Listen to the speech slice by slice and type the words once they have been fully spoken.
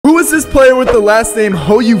is this player with the last name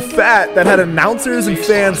Hou Fat that had announcers and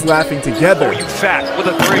fans laughing together? Hou Fat with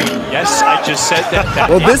a 3. Yes, I just said that.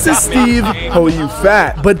 Well, this is Steve Hou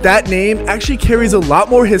Fat, but that name actually carries a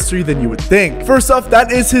lot more history than you would think. First off,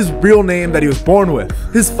 that is his real name that he was born with.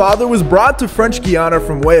 His father was brought to French Guiana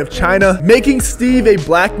from way of China, making Steve a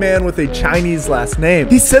black man with a Chinese last name.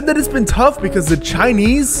 He said that it's been tough because the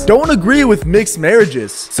Chinese don't agree with mixed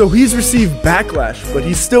marriages, so he's received backlash, but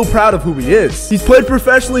he's still proud of who he is. He's played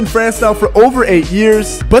professionally in France now for over 8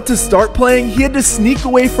 years, but to start playing, he had to sneak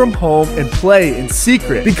away from home and play in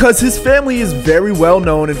secret because his family is very well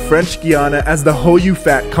known in French Guiana as the Hou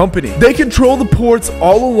Fat Company. They control the ports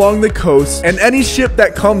all along the coast, and any ship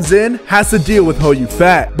that comes in has to deal with Hou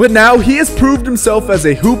Fat. But now he has proved himself as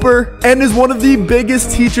a hooper and is one of the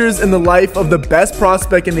biggest teachers in the life of the best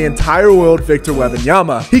prospect in the entire world, Victor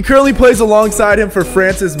Wembanyama. He currently plays alongside him for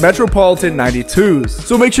France's Metropolitan 92s.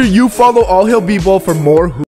 So make sure you follow All Hail B-Ball for more